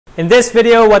In this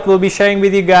video, what we'll be sharing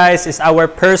with you guys is our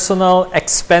personal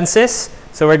expenses.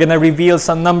 So we're gonna reveal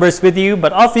some numbers with you,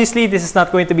 but obviously this is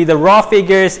not going to be the raw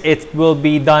figures, it will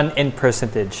be done in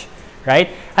percentage, right?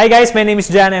 Hi guys, my name is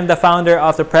Jan. I'm the founder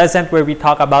of The Present, where we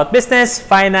talk about business,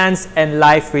 finance, and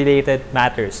life-related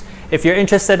matters. If you're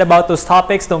interested about those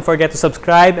topics, don't forget to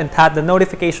subscribe and tap the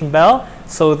notification bell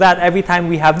so that every time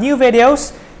we have new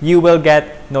videos, you will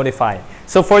get notified.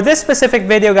 So for this specific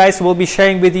video, guys, we'll be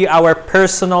sharing with you our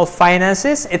personal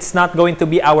finances. It's not going to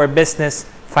be our business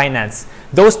finance.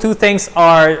 Those two things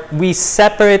are, we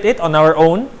separate it on our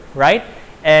own, right?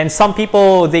 And some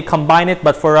people, they combine it,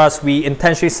 but for us, we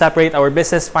intentionally separate our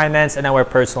business finance and our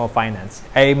personal finance.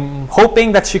 I'm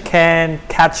hoping that you can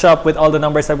catch up with all the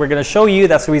numbers that we're going to show you.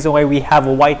 That's the reason why we have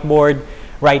a whiteboard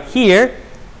right here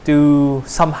to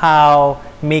somehow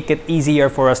make it easier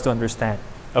for us to understand.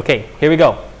 Okay, here we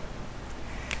go.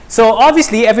 So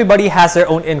obviously, everybody has their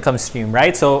own income stream,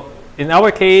 right? So in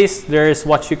our case, there's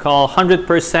what you call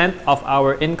 100% of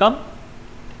our income,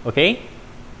 okay?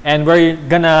 And we're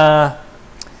gonna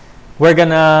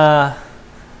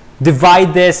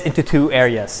divide this into two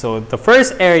areas. So the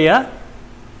first area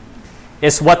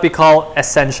is what we call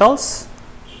essentials,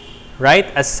 right?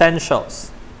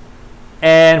 Essentials.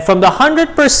 And from the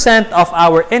 100% of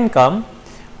our income,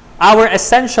 our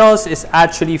essentials is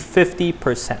actually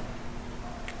 50%.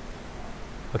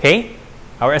 Okay?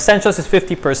 Our essentials is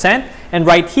 50%, and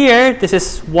right here, this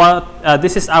is what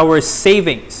this is our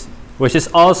savings, which is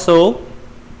also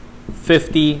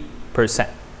 50%.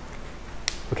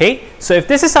 Okay, so if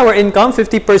this is our income,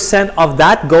 50% of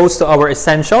that goes to our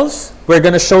essentials. We're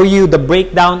going to show you the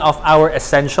breakdown of our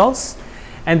essentials,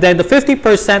 and then the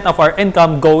 50% of our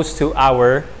income goes to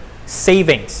our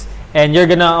savings. And you're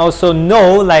gonna also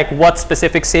know like what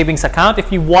specific savings account. If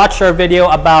you watch our video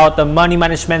about the money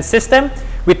management system,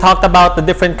 we talked about the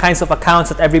different kinds of accounts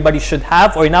that everybody should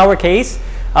have, or in our case,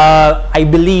 I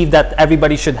believe that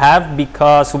everybody should have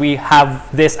because we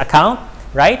have this account,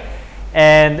 right?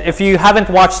 And if you haven't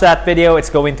watched that video, it's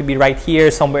going to be right here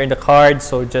somewhere in the card,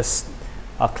 so just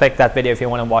click that video if you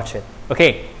want to watch it.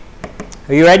 Okay,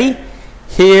 are you ready?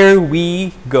 Here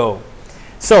we go.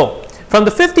 So from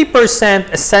the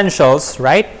 50% essentials,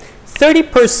 right,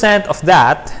 30% of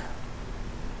that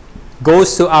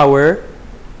goes to our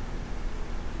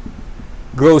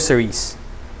groceries.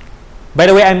 By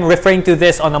the way, I'm referring to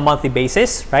this on a monthly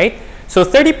basis, right? So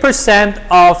 30%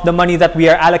 of the money that we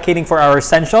are allocating for our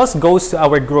essentials goes to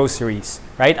our groceries,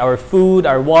 right? Our food,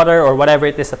 our water, or whatever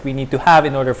it is that we need to have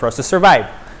in order for us to survive.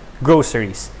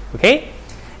 Groceries, okay?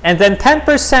 And then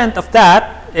 10% of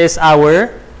that is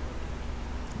our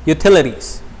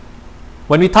utilities.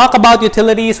 When we talk about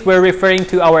utilities, we're referring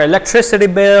to our electricity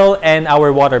bill and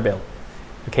our water bill.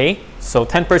 Okay, so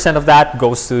 10% of that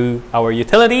goes to our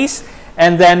utilities,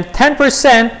 and then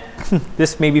 10%,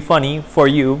 this may be funny for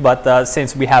you, but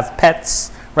since we have pets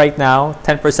right now,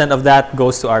 10% of that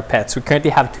goes to our pets. We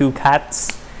currently have 2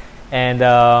 cats, and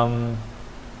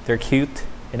they're cute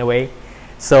in a way.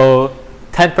 So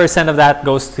 10% of that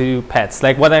goes to pets.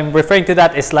 Like what I'm referring to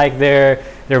that is like their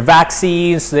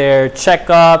vaccines, their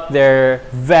checkup, their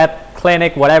vet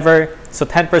clinic, whatever. So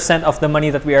 10% of the money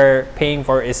that we are paying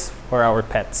for is for our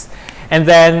pets. And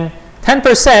then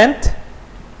 10%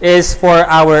 is for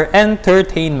our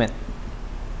entertainment,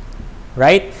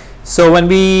 right? So when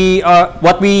we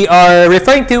what we are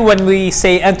referring to when we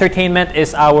say entertainment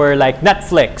is our like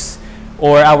Netflix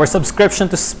or our subscription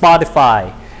to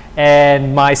Spotify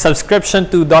and my subscription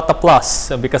to Dota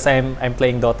Plus, because I'm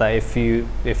playing Dota if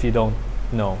you don't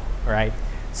know, right?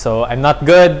 So I'm not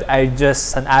good, I'm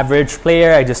just an average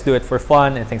player, I just do it for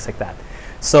fun and things like that.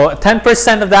 So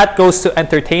 10% of that goes to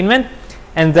entertainment,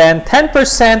 and then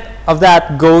 10% of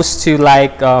that goes to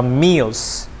like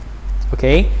meals.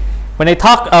 Okay? When I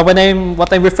talk, what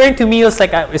I'm referring to meals,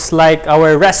 like it's like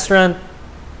our restaurant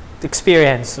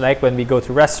experience, like when we go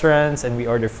to restaurants and we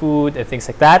order food and things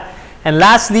like that. And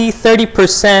lastly,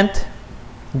 30%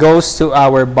 goes to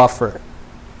our buffer.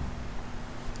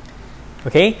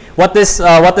 Okay, what does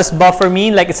buffer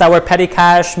mean? Like it's our petty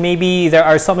cash. Maybe there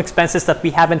are some expenses that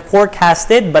we haven't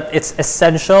forecasted, but it's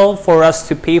essential for us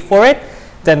to pay for it.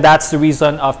 Then that's the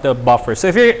reason of the buffer. So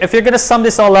if you're gonna sum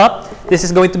this all up, this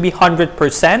is going to be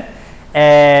 100%,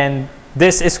 and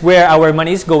this is where our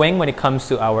money is going when it comes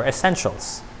to our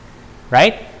essentials,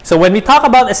 right? So when we talk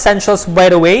about essentials, by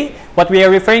the way, what we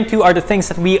are referring to are the things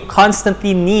that we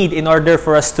constantly need in order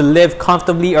for us to live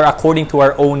comfortably or according to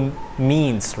our own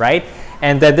means, right?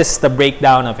 And then this is the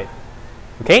breakdown of it.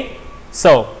 Okay?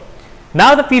 So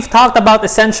now that we've talked about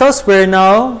essentials, we're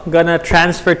now gonna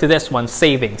transfer to this one,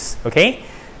 savings. Okay?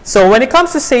 So when it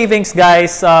comes to savings,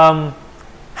 guys,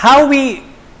 how we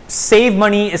save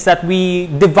money is that we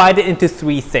divide it into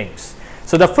three things.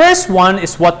 So the first one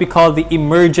is what we call the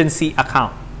emergency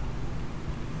account.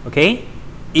 Okay?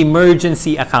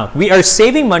 Emergency account. We are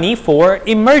saving money for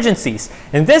emergencies.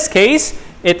 In this case,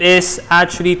 it is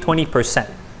actually 20%.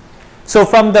 So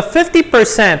from the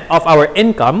 50% of our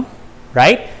income,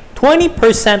 right,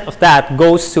 20% of that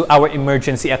goes to our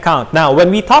emergency account. Now,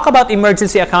 when we talk about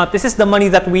emergency account, this is the money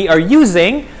that we are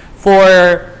using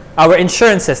for our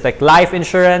insurances like life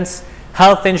insurance,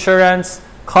 health insurance,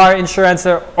 car insurance,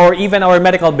 or even our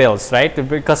medical bills, right?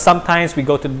 Because sometimes we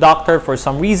go to the doctor for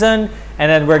some reason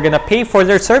and then we're going to pay for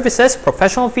their services,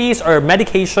 professional fees or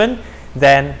medication,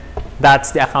 then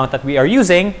that's the account that we are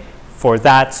using for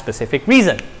that specific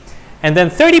reason. And then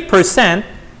 30%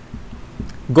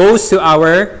 goes to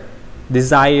our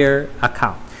desire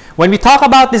account. When we talk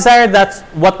about desire, that's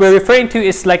what we're referring to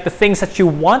is like the things that you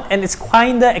want and it's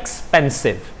kind of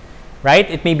expensive, right?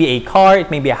 It may be a car, it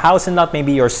may be a house and lot,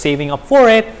 maybe you're saving up for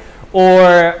it,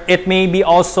 or it may be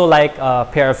also like a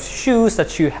pair of shoes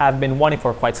that you have been wanting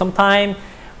for quite some time,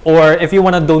 or if you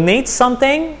want to donate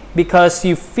something because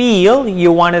you feel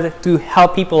you wanted to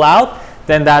help people out,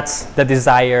 then that's the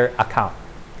desire account.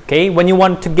 Okay, when you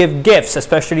want to give gifts,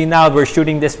 especially now we're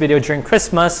shooting this video during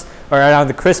Christmas or around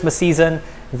the Christmas season,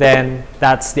 then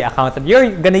that's the account that you're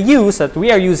going to use, that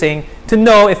we are using to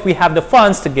know if we have the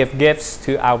funds to give gifts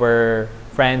to our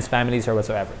friends, families, or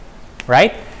whatsoever,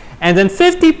 right? And then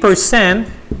 50%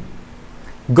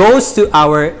 goes to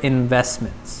our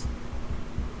investments,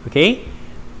 okay?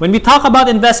 When we talk about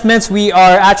investments, we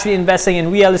are actually investing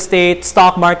in real estate,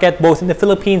 stock market, both in the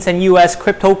Philippines and US,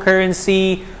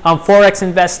 cryptocurrency, forex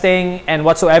investing, and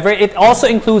whatsoever. It also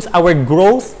includes our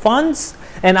growth funds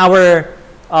and our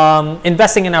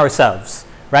investing in ourselves,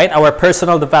 right? Our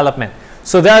personal development.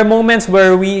 So there are moments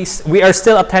where we are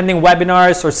still attending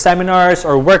webinars or seminars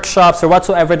or workshops or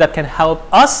whatsoever that can help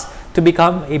us to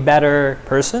become a better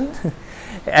person.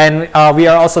 And we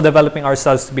are also developing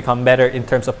ourselves to become better in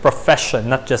terms of profession,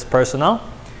 not just personal.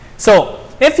 So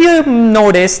if you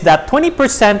notice that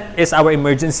 20% is our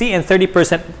emergency and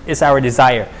 30% is our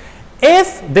desire.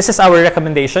 If this is our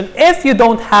recommendation, if you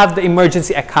don't have the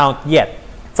emergency account yet,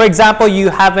 for example, you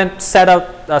haven't set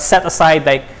aside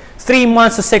like 3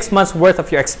 months to 6 months worth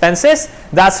of your expenses,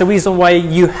 that's the reason why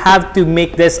you have to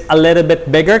make this a little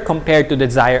bit bigger compared to the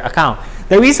desire account.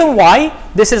 The reason why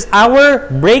this is our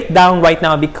breakdown right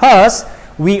now because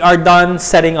we are done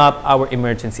setting up our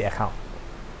emergency account.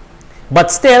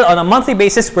 But still, on a monthly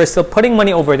basis, we're still putting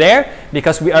money over there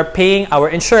because we are paying our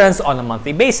insurance on a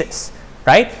monthly basis,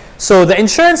 right? So the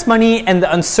insurance money and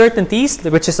the uncertainties,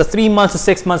 which is the 3 months to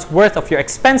 6 months worth of your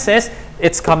expenses,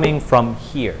 it's coming from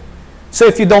here. So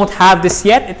if you don't have this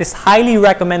yet, it is highly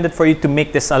recommended for you to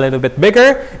make this a little bit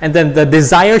bigger, and then the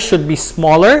desire should be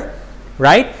smaller,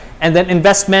 right? And then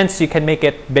investments, you can make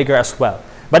it bigger as well.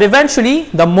 But eventually,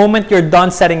 the moment you're done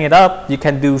setting it up, you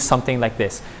can do something like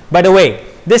this. By the way,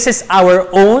 this is our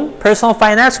own personal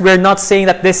finance. We're not saying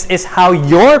that this is how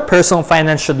your personal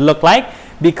finance should look like,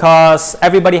 because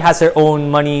everybody has their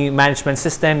own money management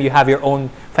system. You have your own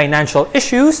financial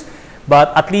issues,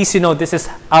 but at least you know this is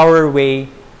our way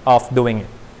of doing it.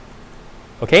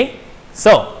 Okay?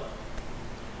 So,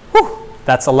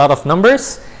 that's a lot of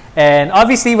numbers. And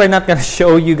obviously, we're not going to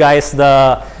show you guys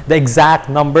the exact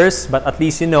numbers, but at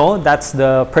least you know that's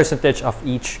the percentage of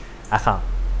each account.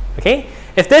 Okay?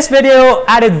 If this video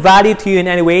added value to you in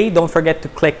any way, don't forget to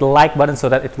click the like button so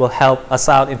that it will help us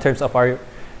out in terms of our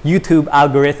YouTube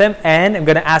algorithm. And I'm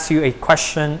going to ask you a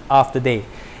question of the day.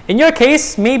 In your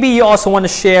case, maybe you also want to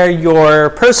share your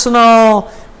personal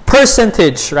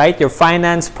percentage, right? Your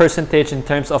finance percentage in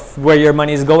terms of where your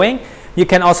money is going. You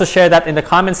can also share that in the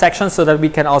comment section so that we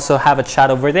can also have a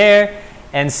chat over there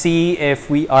and see if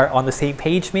we are on the same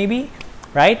page maybe,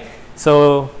 right?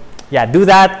 So yeah, do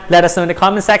that. Let us know in the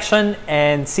comment section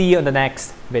and see you in the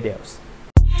next videos.